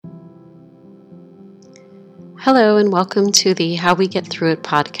Hello and welcome to the How We Get Through It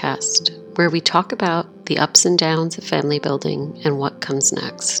podcast, where we talk about the ups and downs of family building and what comes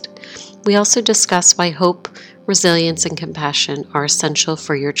next. We also discuss why hope, resilience, and compassion are essential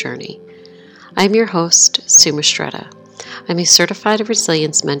for your journey. I'm your host, Sue Mastretta. I'm a certified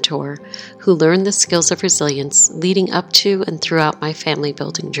resilience mentor who learned the skills of resilience leading up to and throughout my family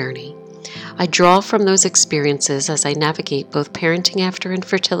building journey. I draw from those experiences as I navigate both parenting after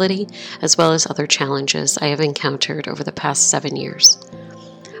infertility as well as other challenges I have encountered over the past 7 years.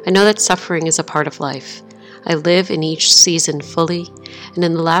 I know that suffering is a part of life. I live in each season fully, and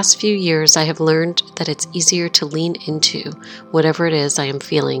in the last few years I have learned that it's easier to lean into whatever it is I am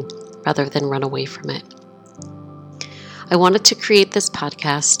feeling rather than run away from it. I wanted to create this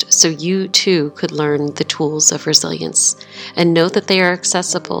podcast so you too could learn the tools of resilience and know that they are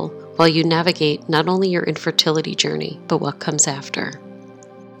accessible while you navigate not only your infertility journey, but what comes after.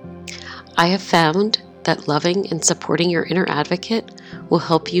 I have found that loving and supporting your inner advocate will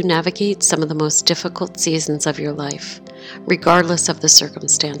help you navigate some of the most difficult seasons of your life, regardless of the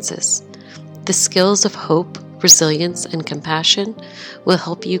circumstances. The skills of hope, resilience, and compassion will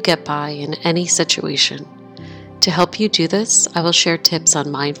help you get by in any situation. To help you do this, I will share tips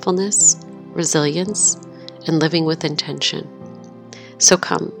on mindfulness, resilience, and living with intention. So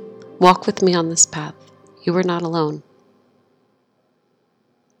come, walk with me on this path. You are not alone.